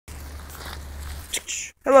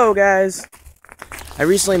Hello guys! I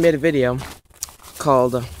recently made a video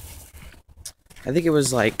called, I think it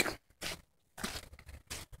was like,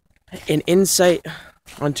 an insight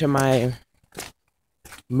onto my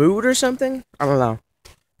mood or something? I don't know.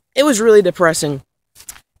 It was really depressing,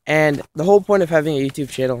 and the whole point of having a YouTube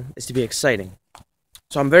channel is to be exciting.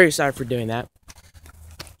 So I'm very sorry for doing that.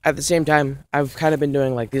 At the same time, I've kind of been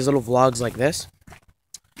doing like these little vlogs like this,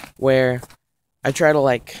 where I try to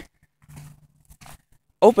like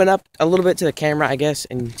open up a little bit to the camera, I guess,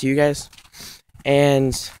 and to you guys.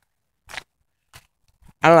 And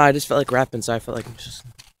I don't know, I just felt like rapping, so I felt like just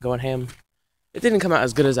going ham. It didn't come out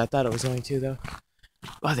as good as I thought it was going to, though.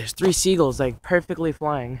 Wow, there's 3 seagulls, like, perfectly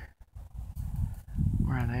flying.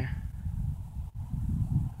 Where are they?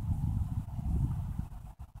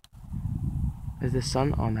 Is the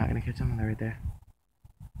sun? Oh, I'm not gonna catch them. They're right there.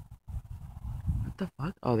 What the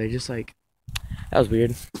fuck? Oh, they just, like... That was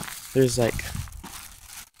weird. There's, like...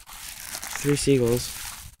 3 seagulls.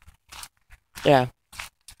 Yeah.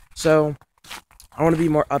 So, I want to be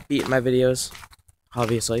more upbeat in my videos,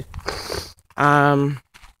 obviously.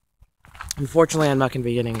 Unfortunately, I'm not going to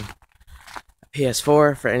be getting a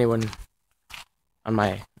PS4 for anyone on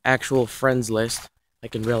my actual friends list,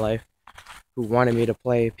 like in real life, who wanted me to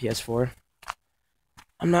play PS4.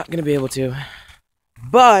 I'm not going to be able to.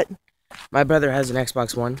 But, my brother has an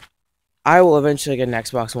Xbox One. I will eventually get an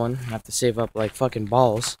Xbox One. I have to save up like fucking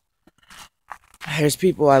balls. There's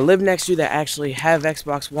people I live next to that actually have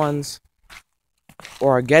Xbox Ones,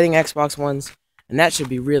 or are getting Xbox Ones, and that should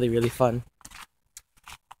be really, really fun.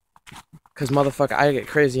 Because, motherfucker, I get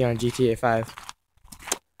crazy on GTA 5.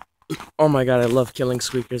 Oh my god, I love killing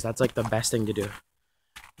squeakers. That's, like, the best thing to do.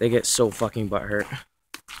 They get so fucking butthurt.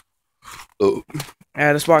 Oh.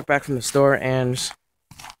 I just walked back from the store, and...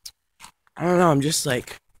 I don't know, I'm just,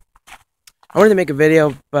 like... I wanted to make a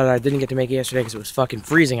video, but I didn't get to make it yesterday because it was fucking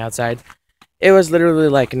freezing outside. It was literally,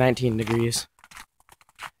 like, 19 degrees.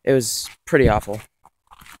 It was pretty awful.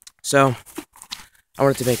 So, I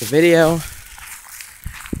wanted to make a video,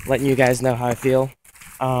 letting you guys know how I feel.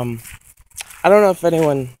 I don't know if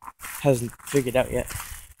anyone has figured out yet,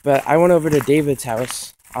 but I went over to David's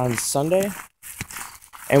house on Sunday,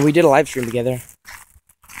 and we did a live stream together,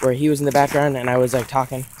 where he was in the background and I was like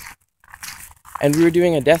talking, and we were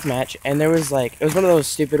doing a death match, and there was like, it was one of those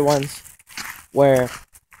stupid ones, where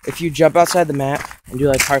if you jump outside the map and do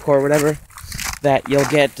like parkour or whatever, that you'll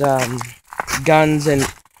get guns and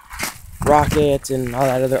rockets and all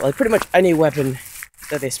that other, like pretty much any weapon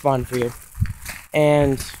that they spawn for you.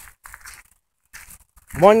 And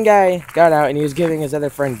one guy got out and he was giving his other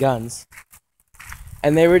friend guns,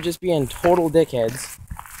 and they were just being total dickheads,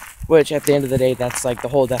 which at the end of the day, that's like the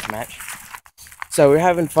whole deathmatch. So we were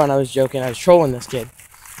having fun. I was joking, I was trolling this kid,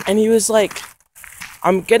 and he was like,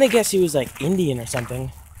 I'm gonna guess he was like Indian or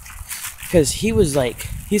something, because he was like,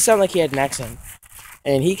 he sounded like he had an accent,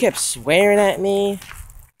 and he kept swearing at me,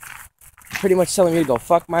 pretty much telling me to go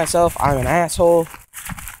fuck myself. I'm an asshole.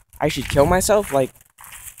 I should kill myself. Like,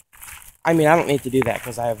 I mean, I don't need to do that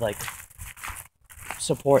because I have, like,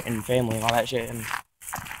 support and family and all that shit. And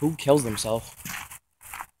who kills themselves?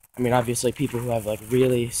 I mean, obviously people who have, like,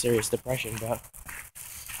 really serious depression, but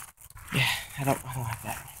yeah, I don't like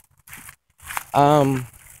that. On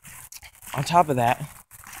top of that,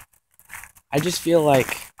 I just feel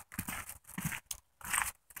like,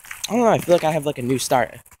 I don't know, I feel like I have, like, a new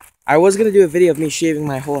start. I was gonna do a video of me shaving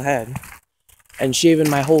my whole head, and shaving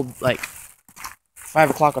my whole, like, 5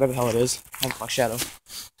 o'clock, whatever the hell it is, 5 o'clock shadow,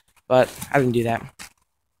 but I didn't do that.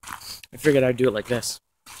 I figured I'd do it like this.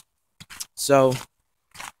 So,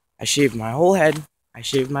 I shaved my whole head, I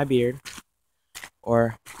shaved my beard,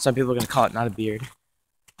 or some people are gonna call it not a beard.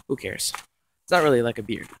 Who cares? It's not really like a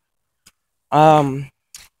beard.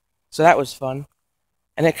 So that was fun,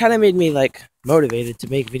 and it kind of made me, like, motivated to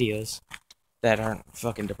make videos that aren't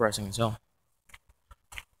fucking depressing as hell.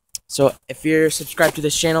 So, if you're subscribed to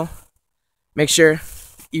this channel, make sure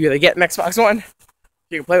you either get an Xbox One,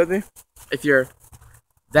 you can play with me, if you're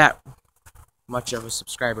that much of a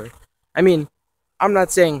subscriber. I mean, I'm not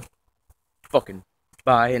saying fucking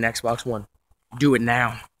buy an Xbox One. Do it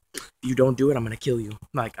now. If you don't do it, I'm gonna kill you.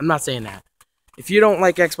 Like, I'm not saying that. If you don't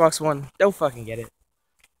like Xbox One, don't fucking get it.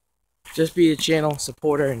 Just be a channel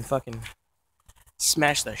supporter and fucking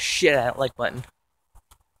smash the shit out of that like button.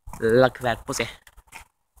 Like that pussy.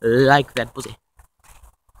 Like that pussy.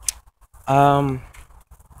 Yeah,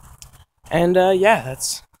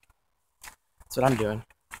 that's what I'm doing.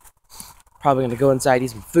 Probably gonna go inside, eat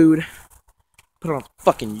some food, put on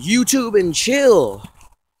fucking YouTube and chill.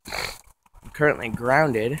 I'm currently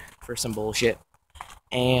grounded for some bullshit,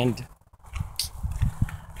 and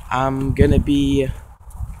I'm gonna be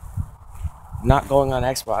not going on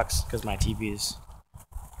Xbox because my TV is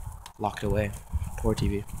locked away. Poor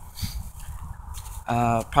TV.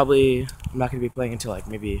 Probably I'm not gonna be playing until like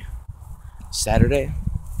maybe Saturday.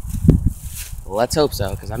 Let's hope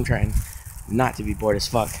so, because I'm trying not to be bored as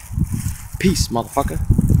fuck. Peace, motherfucker.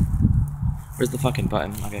 Where's the fucking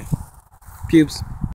button? Okay. Pubes.